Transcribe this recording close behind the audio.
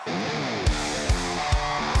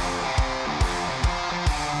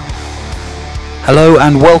Hello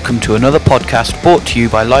and welcome to another podcast brought to you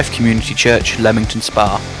by Life Community Church, Leamington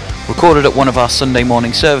Spa. Recorded at one of our Sunday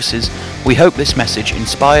morning services, we hope this message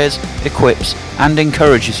inspires, equips and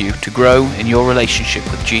encourages you to grow in your relationship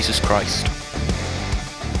with Jesus Christ.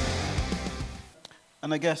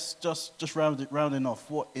 And I guess just rounding off,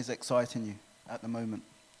 what is exciting you at the moment?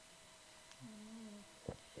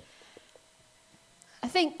 I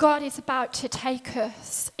think God is about to take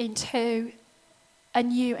us into a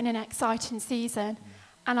new and an exciting season.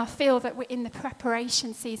 And I feel that we're in the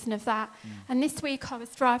preparation season of that. And this week I was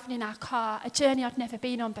driving in our car, a journey I'd never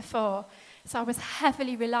been on before. So I was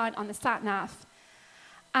heavily reliant on the sat-nav.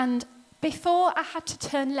 And before I had to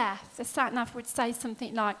turn left, the sat-nav would say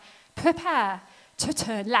something like, prepare to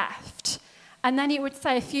turn left. And then it would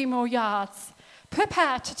say a few more yards,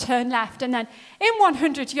 prepare to turn left. And then in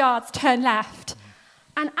 100 yards, turn left.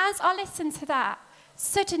 And as I listened to that,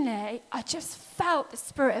 suddenly I just felt the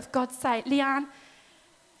Spirit of God say, Leanne,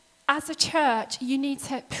 as a church, you need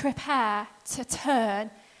to prepare to turn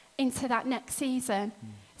into that next season.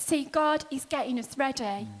 See, God is getting us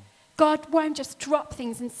ready. God won't just drop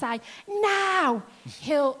things and say, now.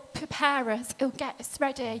 He'll prepare us. He'll get us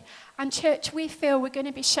ready. And church, we feel we're going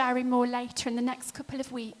to be sharing more later in the next couple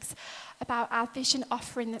of weeks about our vision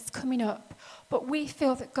offering that's coming up. But we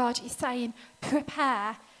feel that God is saying,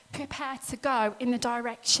 prepare to go in the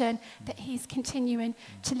direction that he's continuing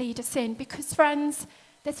to lead us in. Because, friends,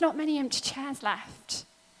 there's not many empty chairs left.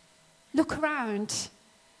 Look around.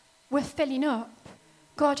 We're filling up.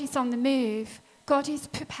 God is on the move. God is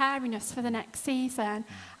preparing us for the next season.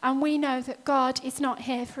 And we know that God is not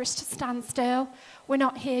here for us to stand still. We're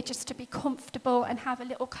not here just to be comfortable and have a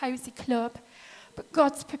little cozy club. But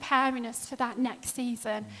God's preparing us for that next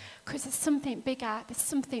season because there's something bigger, there's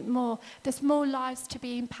something more. There's more lives to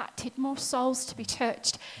be impacted, more souls to be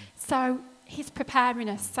touched. So he's preparing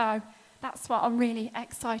us. So that's what I'm really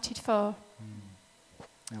excited for.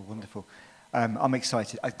 Oh, wonderful. I'm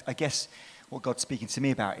excited. I guess what God's speaking to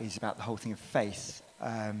me about is about the whole thing of faith.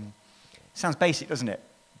 Sounds basic, doesn't it?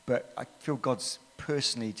 But I feel God's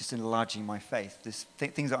personally just enlarging my faith. There's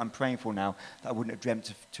things that I'm praying for now that I wouldn't have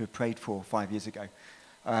dreamt to have prayed for 5 years ago.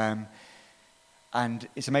 And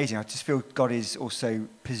it's amazing. I just feel God is also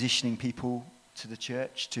positioning people to the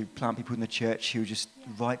church, to plant people in the church who are just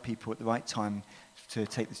the right people at the right time to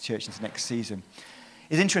take this church into the next season.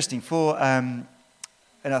 It's interesting. For in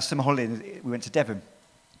our summer holiday, we went to Devon.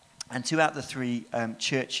 And 2 out of the 3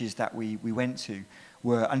 churches that we went to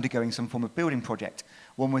were undergoing some form of building project.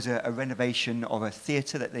 One was a renovation of a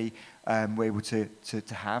theatre that they were able to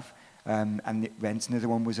have and rent. And the other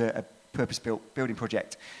one was a purpose-built building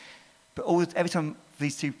project. But every time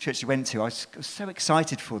these 2 churches we went to, I was so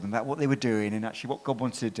excited for them about what they were doing and actually what God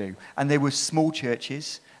wanted to do. And they were small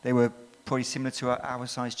churches. They were probably similar to our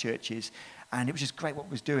size churches. And it was just great what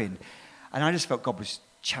it was doing. And I just felt God was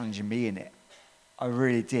challenging me in it. I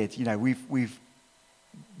really did. You know, we've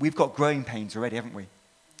got growing pains already, haven't we?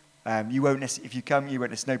 You won't if you come, you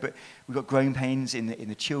won't necessarily know, but we've got growing pains in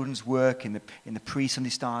the children's work, in the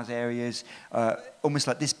pre-Sunday Stars areas. Almost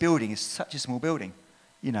like this building is such a small building.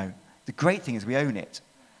 You know, the great thing is we own it.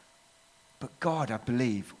 But God, I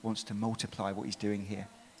believe, wants to multiply what he's doing here.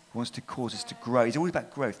 He wants to cause us to grow. He's always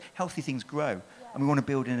about growth. Healthy things grow. And we want to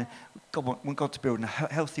build want God to build in a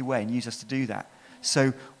healthy way and use us to do that.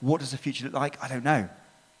 So what does the future look like? I don't know.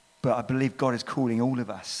 But I believe God is calling all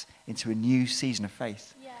of us into a new season of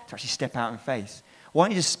faith, to actually step out in faith. Why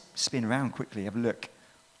don't you just spin around quickly, have a look.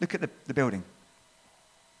 Look at the building.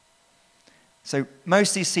 So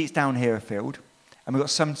most of these seats down here are filled, and we've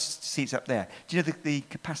got some seats up there. Do you know the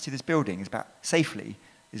capacity of this building is about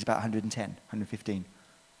 110, 115.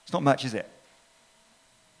 It's not much, is it?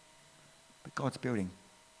 But God's building,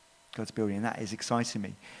 and that is exciting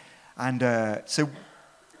me. And so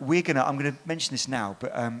I'm going to mention this now,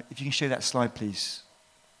 but if you can show that slide, please,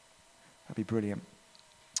 that'd be brilliant.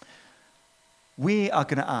 We are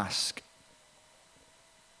going to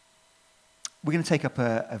take up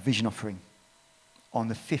a vision offering on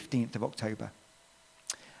the 15th of October.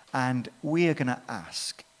 And we are going to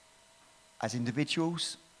ask, as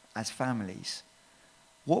individuals, as families,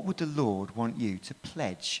 what would the Lord want you to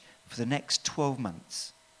pledge for the next 12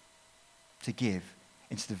 months to give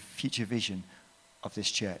into the future vision of this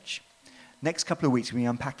church? Next couple of weeks, we'll be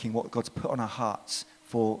unpacking what God's put on our hearts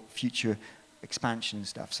for future expansion and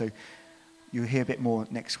stuff. So you'll hear a bit more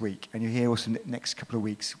next week, and you'll hear also next couple of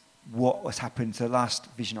weeks what has happened to the last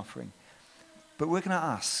vision offering. But we're going to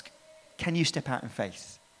ask, can you step out in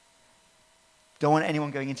faith? Don't want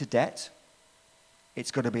anyone going into debt.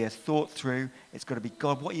 It's got to be a thought through. It's got to be,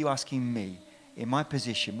 God, what are you asking me in my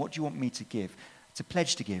position? What do you want me to give? It's a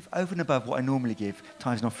pledge to give, over and above what I normally give,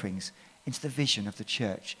 tithes and offerings, into the vision of the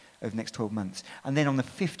church over the next 12 months. And then on the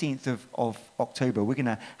 15th of October, we're going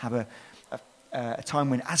to have a time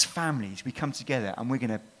when, as families, we come together and we're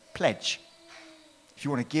going to pledge. If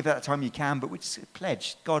you want to give at that time, you can, but we just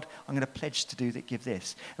pledge. God, I'm going to pledge to do that, give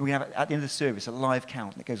this. And we're going to have, at the end of the service, a live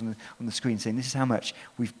count that goes on the screen saying, this is how much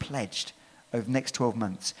we've pledged over the next 12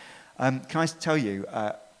 months. Can I tell you,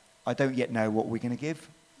 I don't yet know what we're going to give,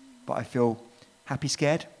 but I feel happy,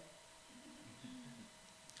 scared.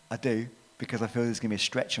 I do, because I feel there's going to be a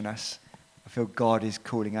stretch on us. I feel God is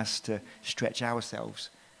calling us to stretch ourselves.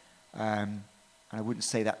 And I wouldn't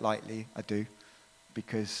say that lightly, I do,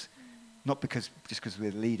 because, not because just because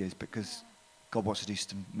we're the leaders, but because God wants to do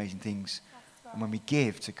some amazing things. Right. And when we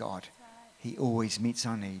give to God, He always meets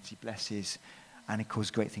our needs, He blesses, and He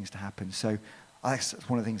causes great things to happen. So that's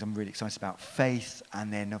one of the things I'm really excited about. Faith,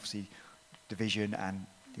 and then obviously the vision and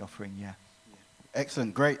the offering, yeah.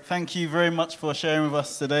 Excellent, great. Thank you very much for sharing with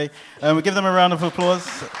us today. We give them a round of applause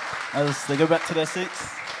as they go back to their seats.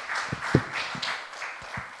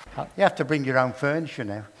 You have to bring your own furniture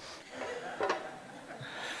now.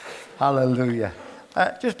 Hallelujah.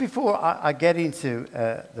 Just before I get into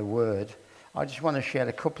the word, I just want to share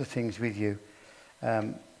a couple of things with you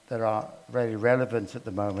that are very relevant at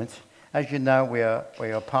the moment. As you know, we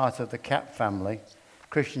are part of the CAP family,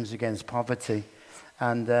 Christians Against Poverty,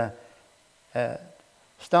 and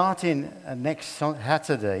starting next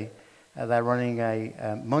Saturday, they're running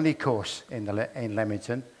a money course in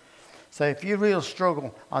Leamington. So if you really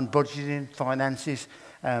struggle on budgeting, finances,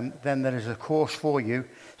 then there is a course for you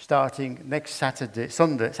starting next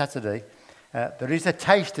Saturday. There is a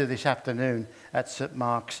taster this afternoon at St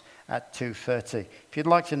Mark's at 2:30. If you'd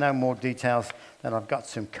like to know more details, then I've got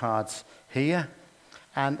some cards here.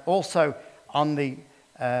 And also on the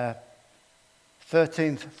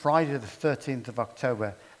Friday the 13th of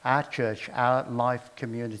October, our church, our life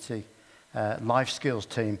community, life skills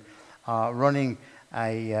team are running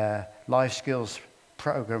a life skills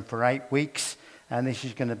program for 8 weeks, and this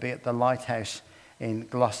is going to be at the Lighthouse in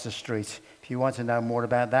Gloucester Street. If you want to know more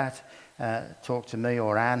about that, talk to me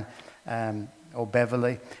or Anne or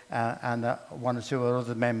Beverly and one or two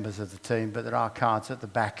other members of the team, but there are cards at the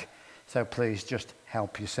back, so please just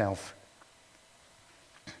help yourself.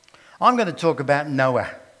 I'm going to talk about Noah.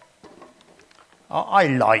 I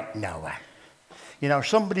like Noah. You know,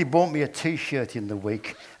 somebody bought me a T-shirt in the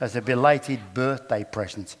week as a belated birthday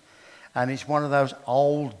present. And it's one of those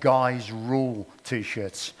old guys rule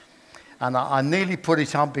T-shirts. And I nearly put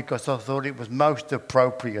it on because I thought it was most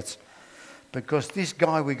appropriate. Because this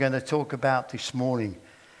guy we're going to talk about this morning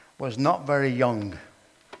was not very young.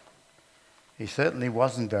 He certainly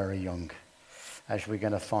wasn't very young, as we're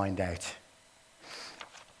going to find out.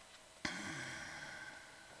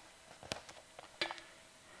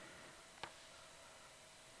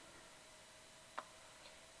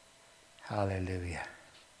 Hallelujah.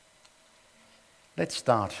 Let's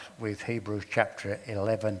start with Hebrews chapter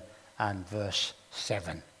 11 and verse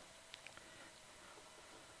 7.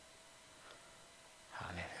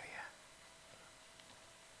 Hallelujah.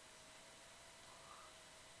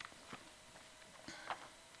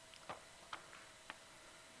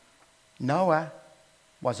 Noah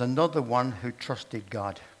was another one who trusted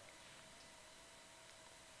God.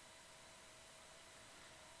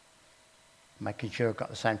 Making sure I've got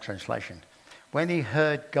the same translation. When he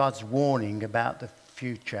heard God's warning about the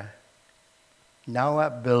future,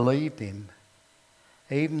 Noah believed him,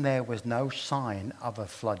 even there was no sign of a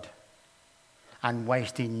flood. And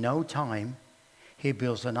wasting no time, he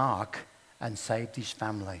built an ark and saved his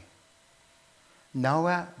family.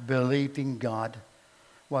 Noah believed in God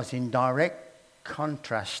was in direct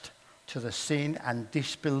contrast to the sin and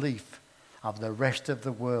disbelief of the rest of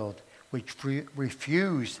the world, which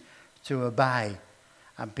refused to obey,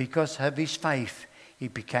 and because of his faith he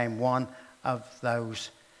became one of those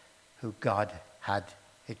who God had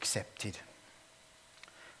accepted.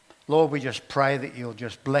 Lord, we just pray that you'll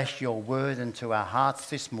just bless your word into our hearts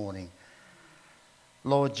this morning.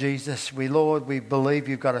 Lord Jesus, we believe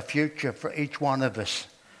you've got a future for each one of us.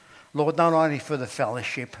 Lord, not only for the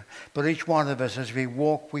fellowship, but each one of us as we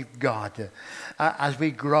walk with God, as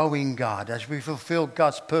we grow in God, as we fulfill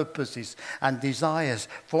God's purposes and desires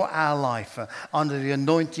for our life under the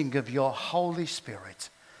anointing of your Holy Spirit.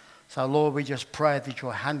 So, Lord, we just pray that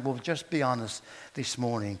your hand will just be on us this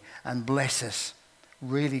morning and bless us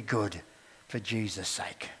really good for Jesus'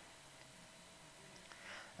 sake.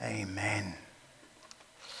 Amen.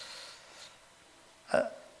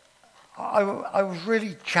 I was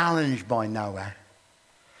really challenged by Noah,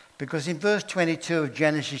 because in verse 22 of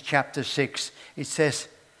Genesis chapter 6, it says,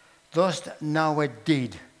 Thus Noah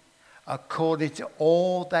did, according to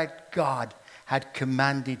all that God had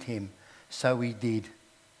commanded him, so he did.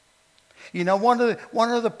 You know, one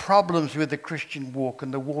of the problems with the Christian walk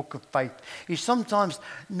and the walk of faith is sometimes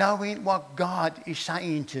knowing what God is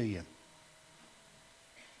saying to you.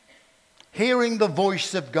 Hearing the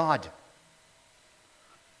voice of God.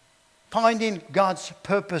 Finding God's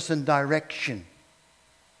purpose and direction.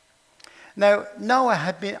 Now, Noah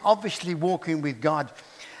had been obviously walking with God,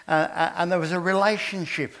 and there was a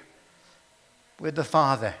relationship with the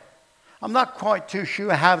Father. I'm not quite too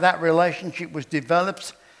sure how that relationship was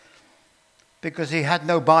developed, because he had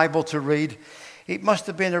no Bible to read. It must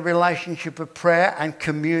have been a relationship of prayer and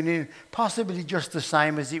communion, possibly just the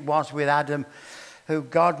same as it was with Adam, who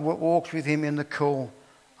God walked with him in the cool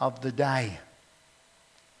of the day.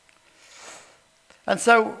 And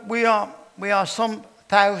so we are some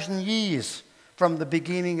 1,000 years from the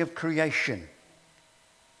beginning of creation.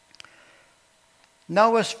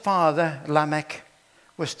 Noah's father, Lamech,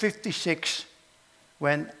 was 56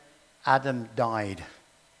 when Adam died.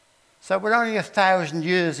 So we're only 1,000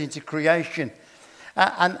 years into creation.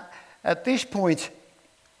 And at this point,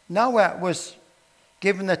 Noah was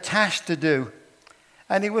given a task to do,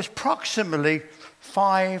 and he was approximately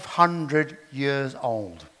 500 years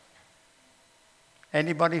old.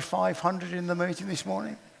 Anybody 500 in the meeting this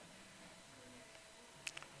morning?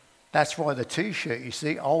 That's why the T-shirt, you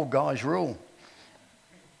see, old guys rule.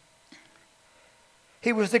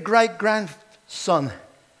 He was the great-grandson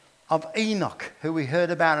of Enoch, who we heard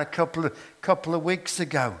about a couple of weeks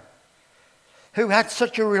ago, who had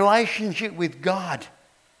such a relationship with God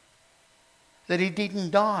that he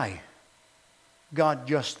didn't die. God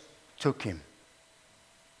just took him.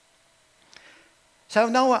 So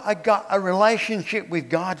Noah had got a relationship with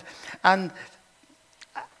God, and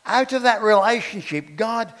out of that relationship,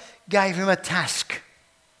 God gave him a task.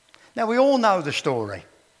 Now, we all know the story.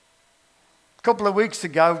 A couple of weeks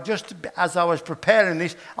ago, just as I was preparing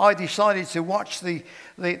this, I decided to watch the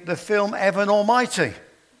film Evan Almighty.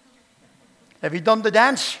 Have you done the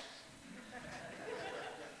dance?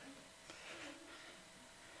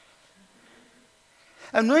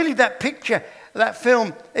 And really that picture, that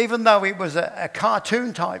film, even though it was a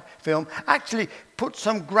cartoon type film, actually put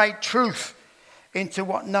some great truth into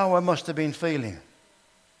what Noah must have been feeling.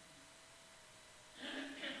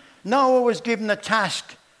 Noah was given a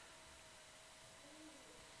task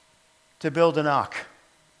to build an ark.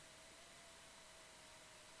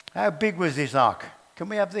 How big was this ark? Can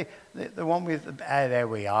we have the one with, there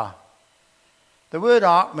we are. The word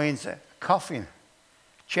ark means a coffin,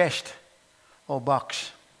 chest or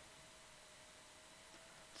box.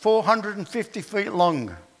 450 feet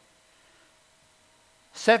long,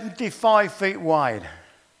 75 feet wide,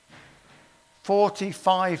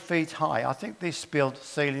 45 feet high. I think this built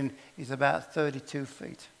ceiling is about 32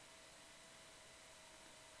 feet.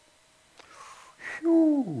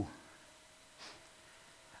 Whew.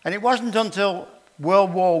 And it wasn't until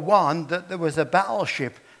World War I that there was a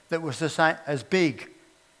battleship that was the same, as big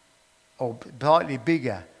or slightly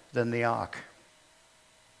bigger than the Ark.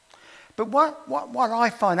 But what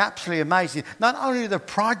I find absolutely amazing, not only the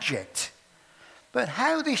project, but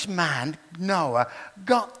how this man, Noah,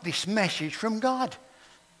 got this message from God.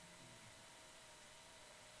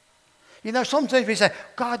 You know, sometimes we say,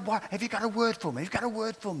 God, what, have you got a word for me? Have you got a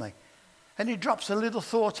word for me? And he drops a little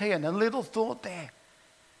thought here and a little thought there.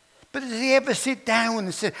 But does he ever sit down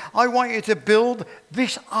and say, I want you to build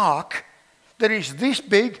this ark that is this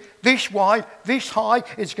big, this wide, this high.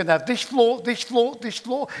 It's going to have this floor, this floor, this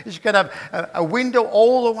floor. It's going to have a window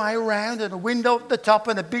all the way around and a window at the top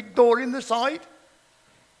and a big door in the side.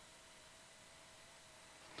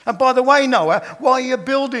 And by the way, Noah, while you're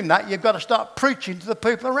building that, you've got to start preaching to the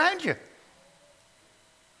people around you.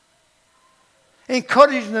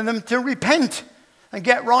 Encouraging them to repent and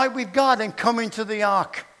get right with God and come into the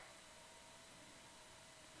ark.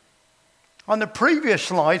 On the previous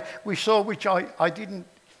slide, we saw, which I'm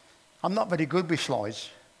not very good with slides.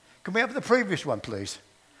 Can we have the previous one, please?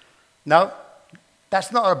 No,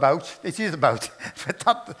 that's not a boat. It is a boat.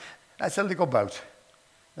 That's a little boat.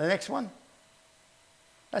 The next one.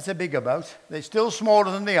 That's a bigger boat. They're still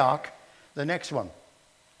smaller than the ark. The next one.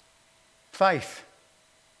 Faith.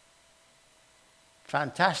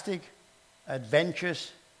 Fantastic,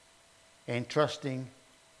 adventurous, in trusting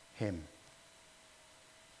Him.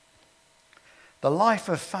 The life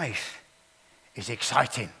of faith is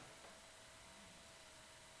exciting.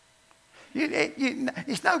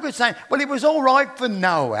 It's no good saying, well, it was all right for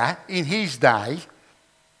Noah in his day.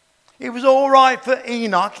 It was all right for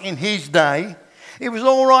Enoch in his day. It was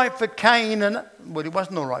all right for Cain, well, it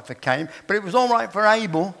wasn't all right for Cain, but it was all right for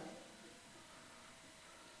Abel.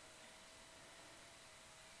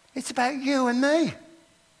 It's about you and me.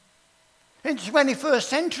 In the 21st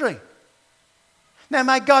century.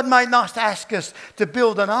 Now, God might not ask us to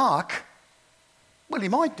build an ark. Well, he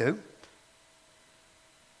might do.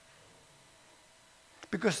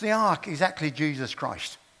 Because the ark is actually Jesus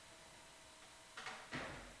Christ.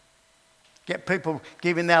 Get people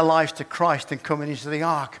giving their lives to Christ and coming into the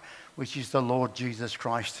ark, which is the Lord Jesus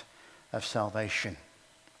Christ of salvation.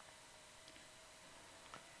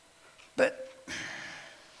 But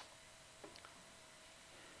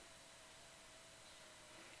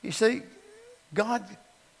you see, God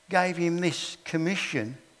gave him this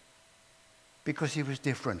commission because he was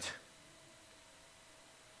different.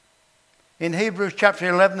 In Hebrews chapter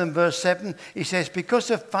 11 and verse 7, he says, because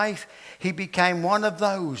of faith, he became one of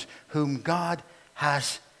those whom God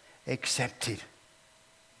has accepted.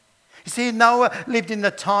 You see, Noah lived in a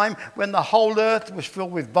time when the whole earth was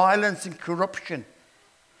filled with violence and corruption.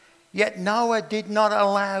 Yet Noah did not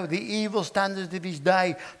allow the evil standards of his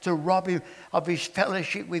day to rob him of his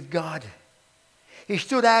fellowship with God. He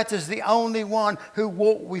stood out as the only one who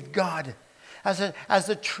walked with God, as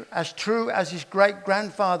true as his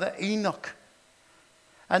great-grandfather Enoch.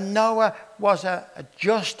 And Noah was a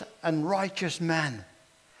just and righteous man.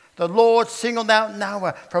 The Lord singled out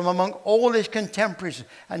Noah from among all his contemporaries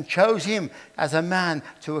and chose him as a man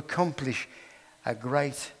to accomplish a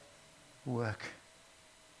great work.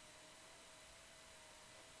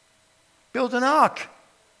 Build an ark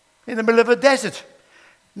in the middle of a desert,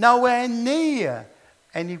 nowhere near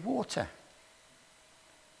any water.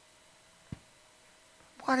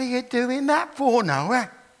 What are you doing that for, Noah?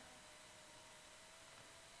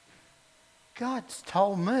 God's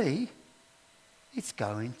told me it's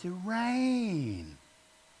going to rain.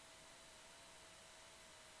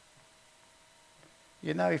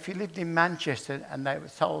 You know, if you lived in Manchester and they were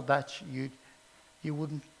told that, you'd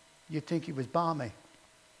think it was balmy.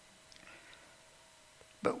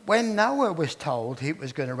 But when Noah was told it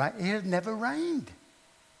was going to rain, it had never rained.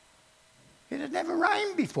 It had never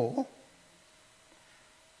rained before.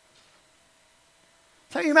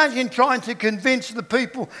 So you imagine trying to convince the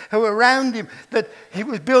people who were around him that he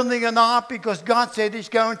was building an ark because God said it's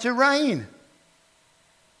going to rain.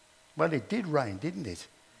 Well, it did rain, didn't it?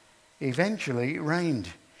 Eventually it rained.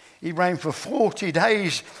 It rained for 40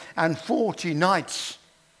 days and 40 nights.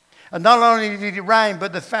 And not only did it rain,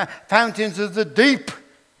 but the fountains of the deep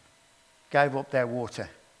gave up their water.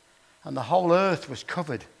 And the whole earth was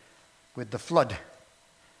covered with the flood.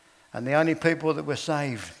 And the only people that were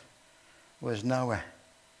saved was Noah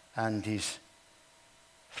and his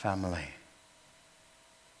family.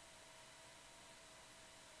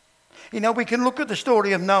 You know, we can look at the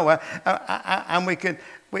story of Noah and we can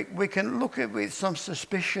look at it with some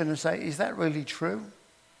suspicion and say, is that really true?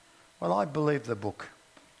 Well, I believe the book.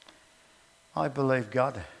 I believe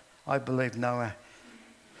God. I believe Noah.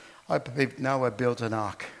 I believe Noah built an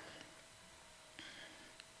ark.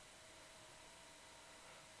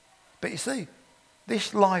 But you see,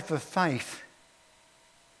 this life of faith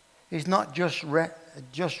is not just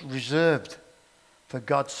reserved for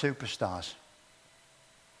God's superstars.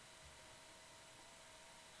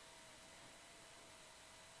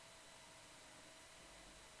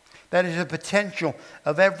 That is the potential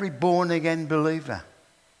of every born-again believer.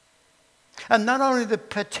 And not only the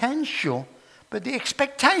potential, but the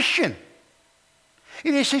expectation.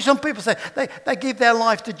 You see, some people say they give their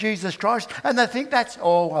life to Jesus Christ and they think that's,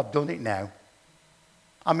 oh, I've done it now.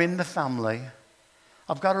 I'm in the family.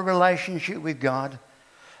 I've got a relationship with God.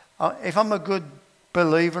 If I'm a good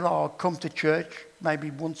believer, I'll come to church maybe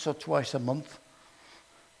once or twice a month.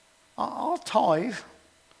 I'll tithe,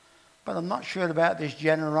 but I'm not sure about this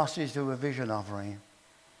generosity to a vision offering.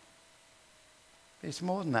 It's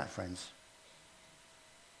more than that, friends.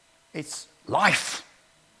 It's life.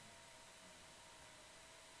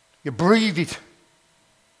 You breathe it.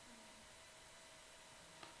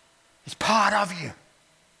 It's part of you.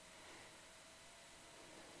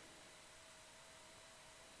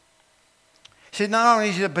 See, not only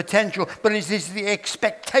is it a potential, but it is the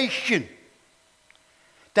expectation.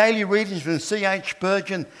 Daily readings from C.H.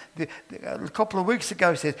 Spurgeon a couple of weeks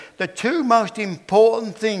ago says, the two most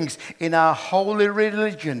important things in our holy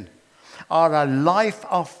religion are a life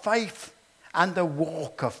of faith and a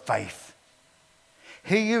walk of faith.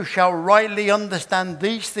 He who shall rightly understand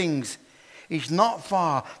these things is not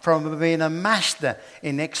far from being a master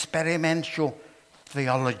in experiential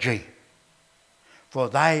theology, for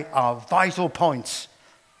they are vital points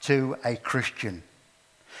to a Christian.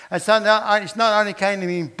 And so it's not only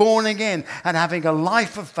being born again and having a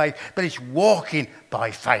life of faith, but it's walking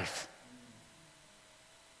by faith.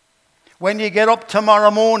 When you get up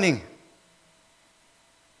tomorrow morning,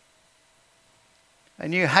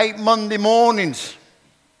 and you hate Monday mornings.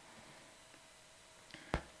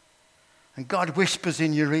 And God whispers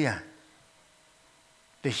in your ear,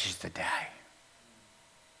 this is the day.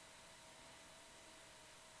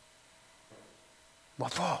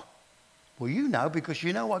 What for? Well, you know, because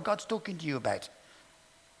you know what God's talking to you about.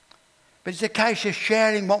 But it's a case of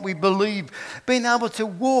sharing what we believe, being able to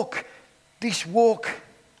walk this walk.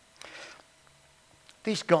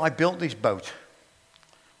 This guy built this boat.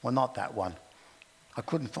 Well, not that one. I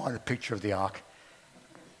couldn't find a picture of the ark.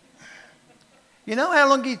 You know how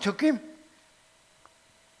long it took him?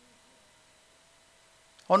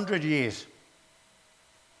 100 years.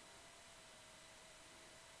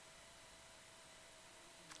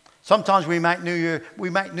 Sometimes we make New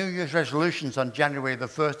Year's resolutions on January the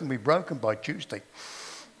 1st and we broke them by Tuesday.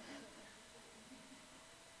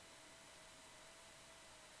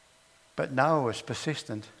 But Noah was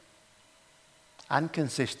persistent and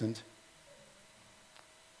consistent.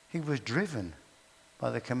 He was driven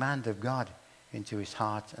by the command of God into his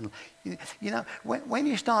heart. And you know, when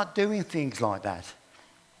you start doing things like that,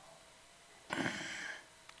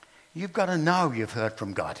 you've got to know you've heard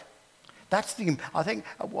from God. I think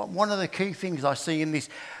one of the key things I see in this,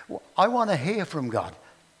 I want to hear from God.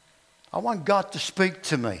 I want God to speak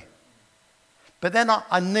to me. But then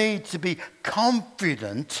I need to be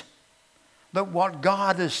confident that what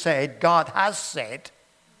God has said,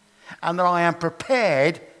 and that I am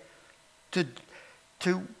prepared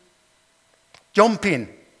to jump in,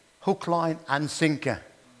 hook, line, and sinker.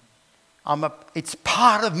 It's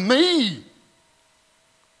part of me.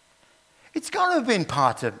 It's got to have been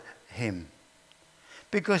part of him.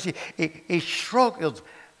 Because he struggled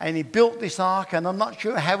and he built this ark, and I'm not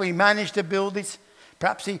sure how he managed to build it.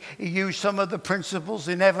 Perhaps he used some of the principles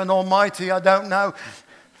in Heaven Almighty, I don't know.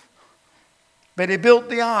 But he built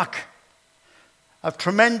the ark of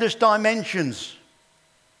tremendous dimensions.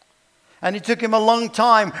 And it took him a long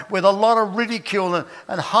time with a lot of ridicule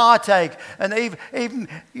and heartache. And even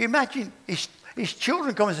you imagine his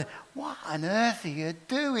children come and say, what on earth are you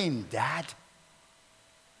doing, Dad?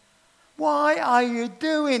 Why are you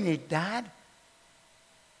doing it, Dad?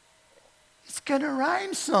 It's going to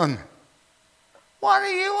rain, son. What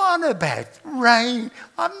are you on about? Rain.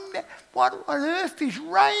 What on earth is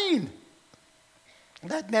rain?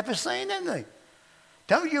 They'd never seen anything.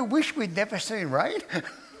 Don't you wish we'd never seen rain?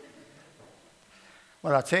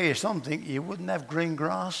 Well, I'll tell you something. You wouldn't have green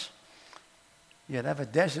grass. You'd have a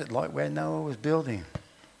desert like where Noah was building.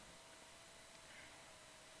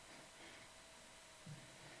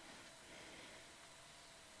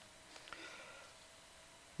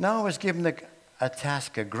 Noah was given a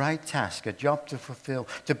task, a great task, a job to fulfill,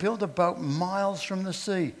 to build a boat miles from the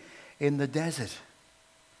sea in the desert.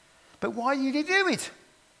 But why did he do it?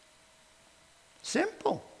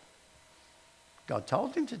 Simple. God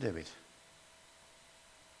told him to do it.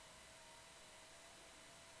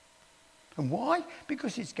 And why?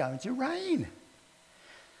 Because it's going to rain.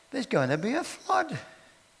 There's going to be a flood.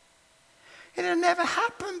 It had never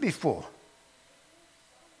happened before.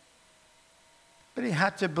 But he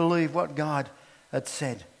had to believe what God had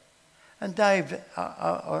said. And Dave,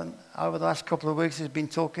 over the last couple of weeks, has been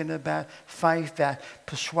talking about faith, that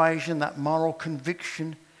persuasion, that moral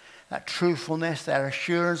conviction, that truthfulness, that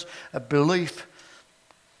assurance, a belief,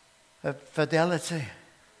 a fidelity.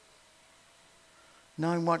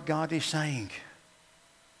 Knowing what God is saying.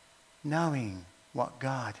 Knowing what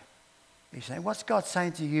God is saying. What's God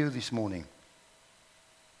saying to you this morning?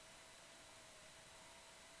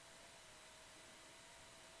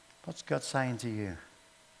 What's God saying to you?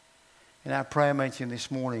 In our prayer meeting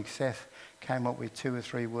this morning, Seth came up with 2 or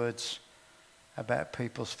 3 words about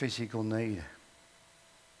people's physical need.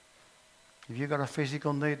 Have you got a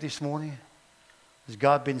physical need this morning? Has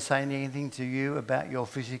God been saying anything to you about your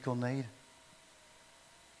physical need?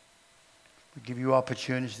 We give you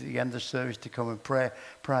opportunities at the end of the service to come and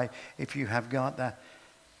pray if you have got that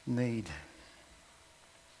need.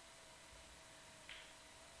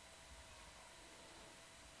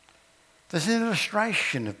 There's an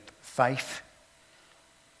illustration of faith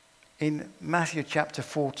in Matthew chapter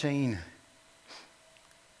 14.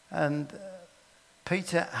 And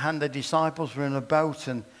Peter and the disciples were in a boat,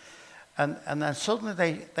 and then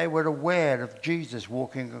suddenly they were aware of Jesus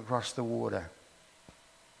walking across the water.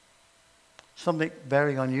 Something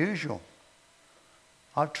very unusual.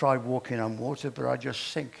 I've tried walking on water, but I just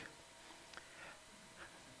sink.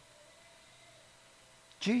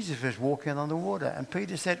 Jesus was walking on the water, and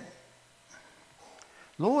Peter said,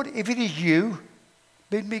 Lord, if it is you,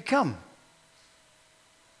 bid me come.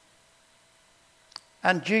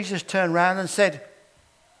 And Jesus turned around and said,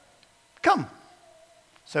 come.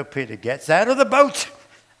 So Peter gets out of the boat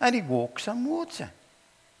and he walks on water.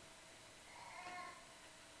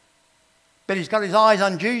 But he's got his eyes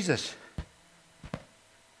on Jesus.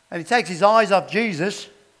 And he takes his eyes off Jesus,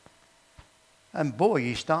 and boy,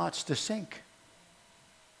 he starts to sink.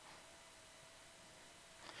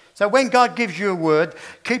 So when God gives you a word,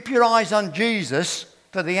 keep your eyes on Jesus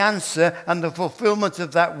for the answer and the fulfillment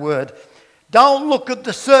of that word. Don't look at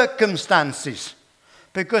the circumstances,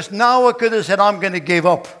 because Noah could have said, I'm going to give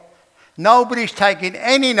up. Nobody's taking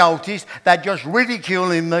any notice. They're just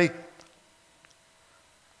ridiculing me.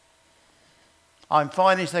 I'm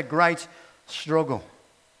finding it's a great struggle.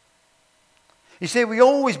 You see, we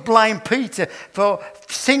always blame Peter for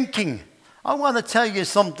sinking. I want to tell you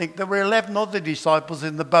something. There were 11 other disciples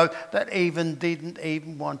in the boat that didn't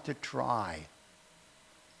even want to try.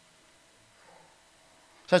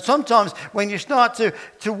 So sometimes when you start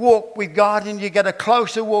to walk with God and you get a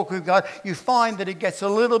closer walk with God, you find that it gets a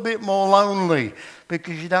little bit more lonely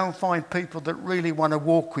because you don't find people that really want to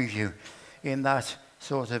walk with you in that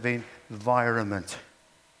sort of environment.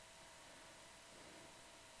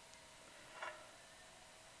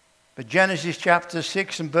 But Genesis chapter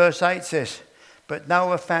 6 and verse 8 says, but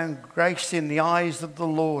Noah found grace in the eyes of the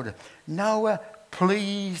Lord. Noah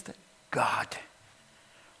pleased God.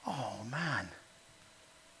 Oh man.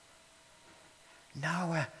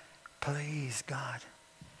 Noah pleased God.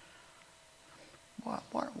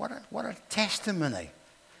 What a testimony.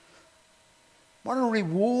 What a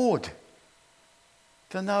reward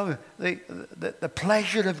to know the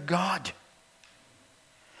pleasure of God.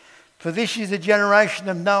 For this is the generation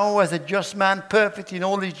of Noah, as a just man, perfect in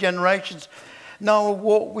all his generations. Noah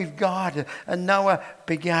walked with God, and Noah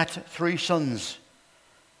begat 3 sons,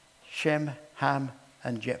 Shem, Ham,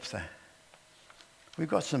 and Jephthah. We've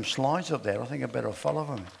got some slides up there. I think I better follow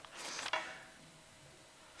them.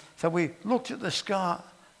 So we looked at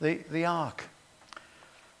the ark.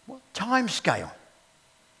 What time scale?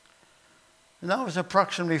 Noah was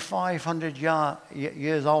approximately 500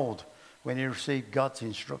 years old when he received God's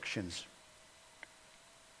instructions.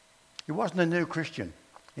 He wasn't a new Christian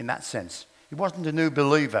in that sense. He wasn't a new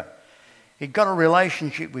believer. He got a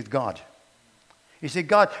relationship with God. You see,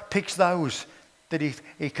 God picks those that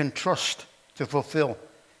he can trust to fulfill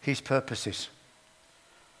his purposes.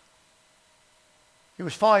 He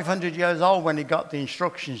was 500 years old when he got the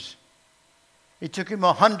instructions. It took him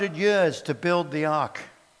 100 years to build the ark.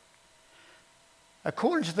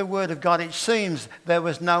 According to the word of God, it seems there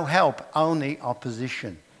was no help, only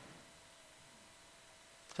opposition.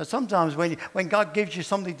 So sometimes when God gives you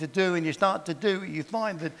something to do and you start to do it, you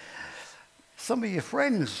find that some of your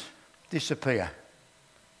friends disappear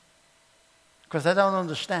because they don't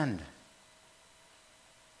understand.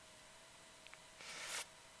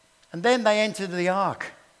 And then they entered the ark.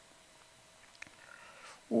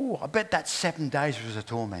 Oh, I bet that 7 days was a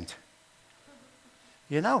torment.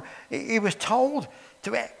 You know, he was told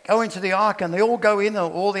to go into the ark, and they all go in,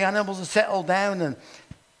 and all the animals are settled down,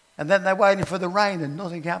 and then they're waiting for the rain, and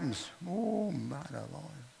nothing happens. Oh, man alive.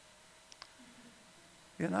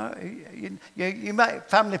 You know, you make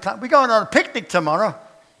family plan. We're going on a picnic tomorrow,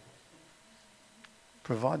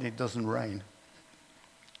 provided it doesn't rain.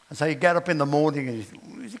 And so you get up in the morning, and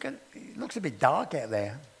it looks a bit dark out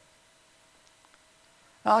there.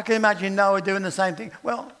 I can imagine Noah doing the same thing.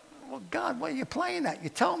 Well, God, what are you playing at? You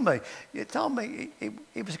told me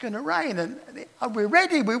it was going to rain, and we're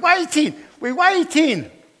ready. We're waiting.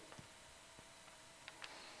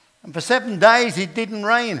 And for 7 days it didn't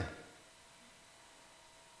rain.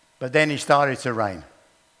 But then it started to rain.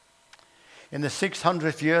 In the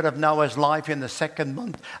 600th year of Noah's life, in the 2nd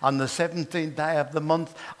month, on the 17th day of the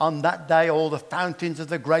month, on that day all the fountains of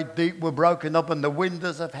the great deep were broken up and the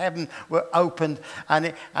windows of heaven were opened,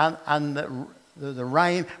 and the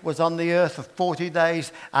rain was on the earth for 40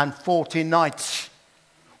 days and 40 nights.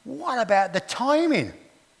 What about the timing?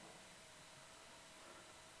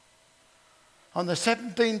 On the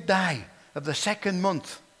 17th day of the 2nd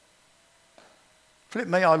month, flip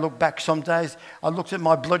me, I look back some days. I looked at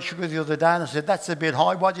my blood sugar the other day and I said, that's a bit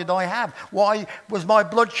high. What did I have? Why was my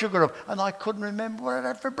blood sugar up? And I couldn't remember what I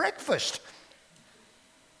had for breakfast.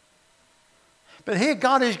 But here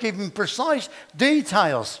God is giving precise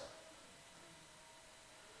details.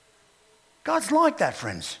 God's like that,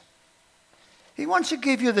 friends. He wants to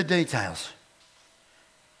give you the details.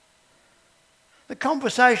 The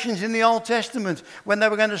conversations in the Old Testament when they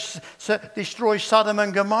were going to destroy Sodom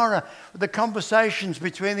and Gomorrah, the conversations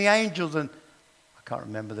between the angels and, I can't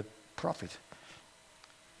remember the prophet.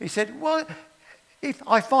 He said, well, if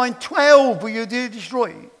I find 12, will you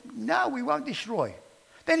destroy? No, we won't destroy.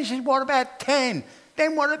 Then he said, what about 10?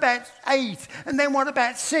 Then what about 8? And then what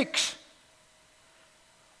about 6?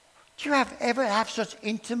 Do you ever have such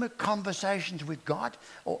intimate conversations with God?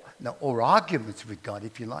 Or arguments with God,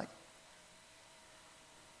 if you like?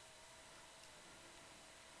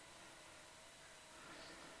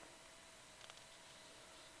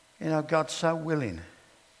 You know, God's so willing.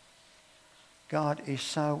 God is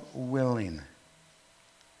so willing.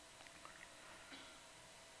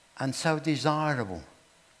 And so desiring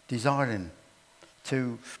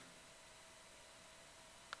to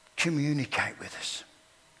communicate with us.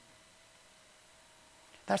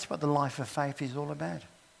 That's what the life of faith is all about.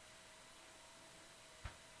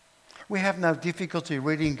 We have no difficulty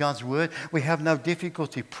reading God's word. We have no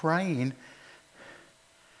difficulty praying.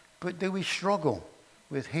 But do we struggle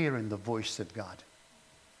with hearing the voice of God?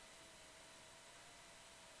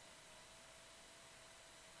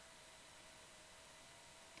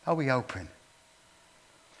 Are we open?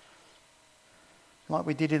 Like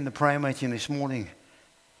we did in the prayer meeting this morning,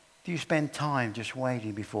 do you spend time just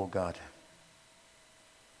waiting before God?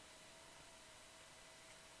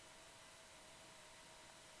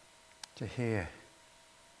 To hear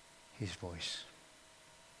his voice.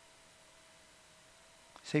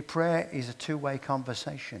 See, prayer is a two-way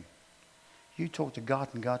conversation. You talk to God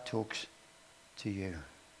and God talks to you.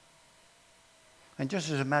 And just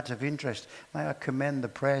as a matter of interest, may I commend the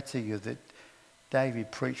prayer to you that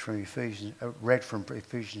David preached from read from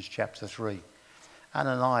Ephesians chapter 3.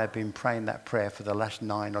 Anna and I have been praying that prayer for the last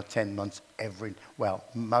 9 or 10 months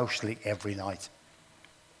mostly every night.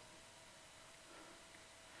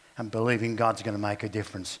 And believing God's going to make a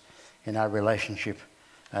difference in our relationship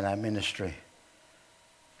and our ministry.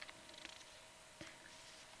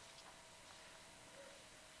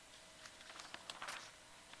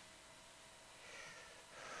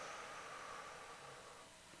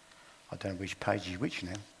 I don't know which page is which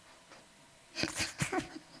now.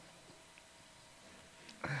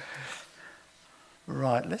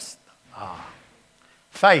 Right,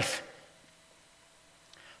 faith.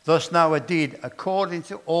 Thus Noah did according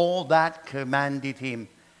to all that commanded him,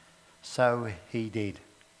 so he did.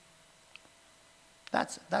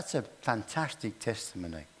 That's a fantastic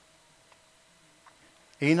testimony.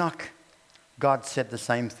 Enoch, God said the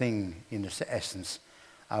same thing in essence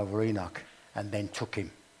over Enoch and then took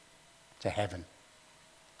him to heaven.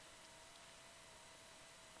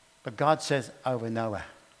 But God says over Noah,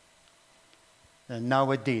 and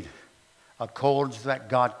Noah did according to that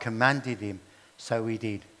God commanded him, so he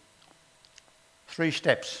did. 3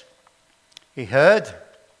 steps. He heard,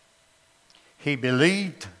 he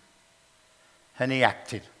believed, and he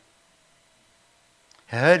acted.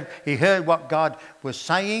 He heard what God was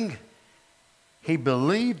saying. He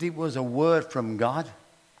believed it was a word from God.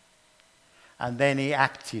 And then he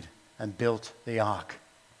acted and built the ark.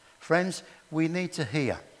 Friends, we need to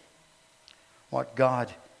hear what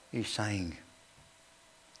God is saying.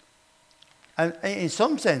 And in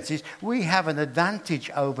some senses, we have an advantage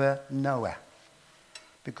over Noah,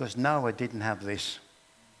 because Noah didn't have this.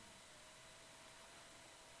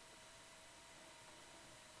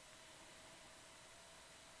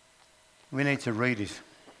 We need to read it.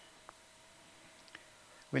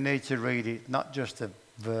 We need to read it, not just a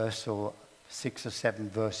verse or 6 or 7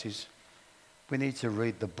 verses. We need to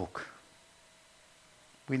read the book.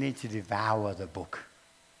 We need to devour the book.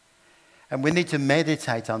 And we need to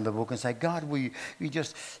meditate on the book and say, God, will you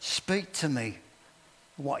just speak to me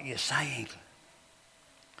what you're saying?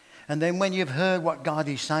 And then when you've heard what God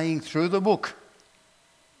is saying through the book,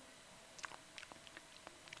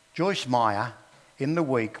 Joyce Meyer, in the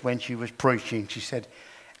week when she was preaching, she said,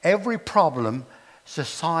 every problem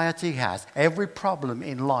society has, every problem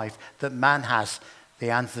in life that man has,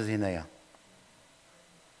 the answer's in here.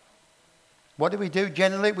 What do?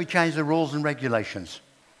 Generally, we change the rules and regulations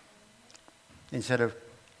instead of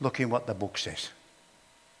looking what the book says.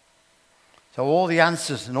 So all the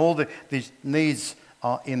answers and all these needs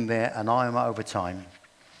are in there, and I am over time.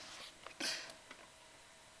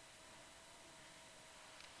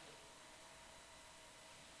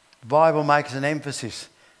 The Bible makes an emphasis.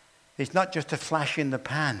 It's not just a flash in the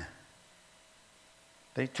pan.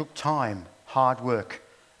 But it took time, hard work,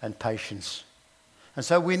 and patience. And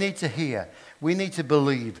so we need to hear. We need to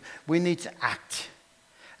believe. We need to act.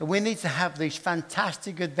 And we need to have these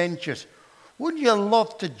fantastic adventures. Wouldn't you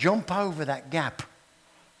love to jump over that gap?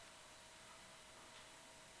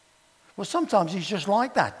 Well, sometimes it's just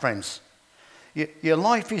like that, friends. Your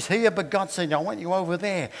life is here, but God said, I want you over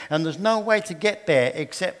there. And there's no way to get there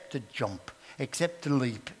except to jump, except to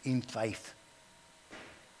leap in faith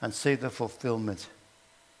and see the fulfillment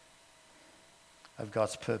of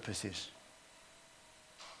God's purposes.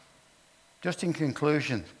 Just in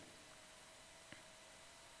conclusion,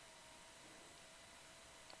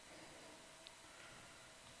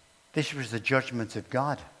 this was the judgment of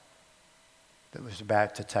God that was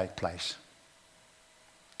about to take place.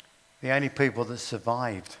 The only people that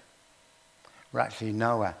survived were actually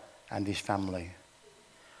Noah and his family.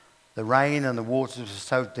 The rain and the waters were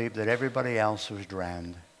so deep that everybody else was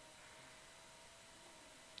drowned.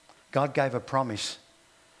 God gave a promise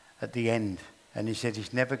at the end, and he said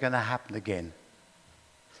it's never going to happen again.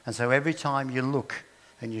 And so every time you look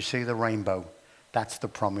and you see the rainbow, that's the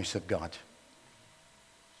promise of God.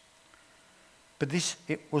 But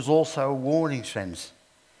it was also a warning, friends.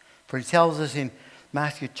 For he tells us in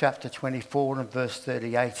Matthew chapter 24 and verse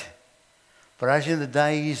 38, "For as in the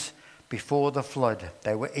days before the flood,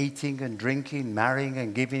 they were eating and drinking, marrying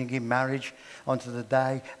and giving in marriage unto the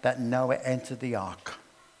day that Noah entered the ark,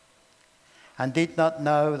 and did not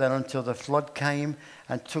know that until the flood came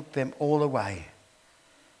and took them all away,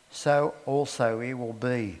 so also it will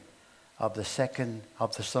be of the second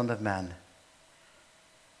of the Son of Man.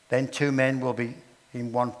 Then 2 men will be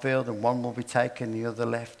in one field, and one will be taken, the other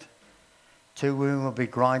left. 2 women will be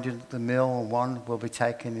grinding at the mill, and one will be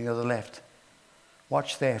taken, the other left.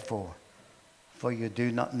 Watch therefore, for you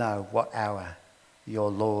do not know what hour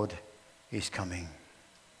your Lord is coming."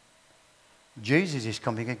 Jesus is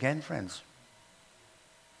coming again, friends.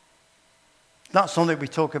 It's not something we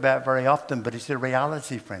talk about very often, but it's a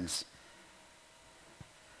reality, friends.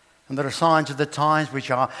 And there are signs of the times which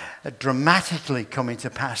are dramatically coming to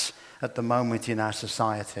pass at the moment in our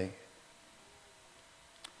society.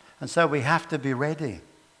 And so we have to be ready.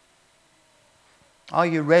 Are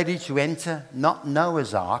you ready to enter not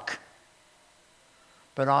Noah's ark,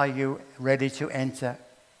 but are you ready to enter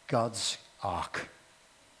God's ark?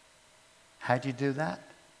 How do you do that?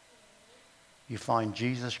 You find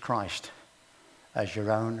Jesus Christ as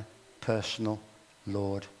your own personal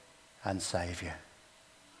Lord and Saviour.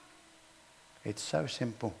 It's so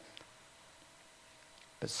simple,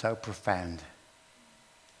 but so profound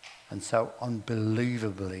and so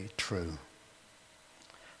unbelievably true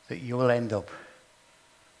that you will end up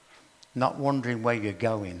not wondering where you're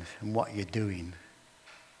going and what you're doing,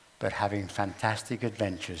 but having fantastic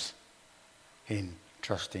adventures in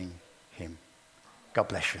trusting Him. God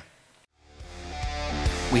bless you.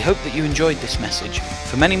 We hope that you enjoyed this message.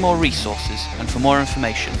 For many more resources and for more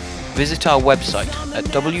information, visit our website at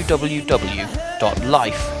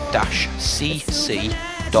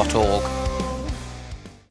www.life-cc.org.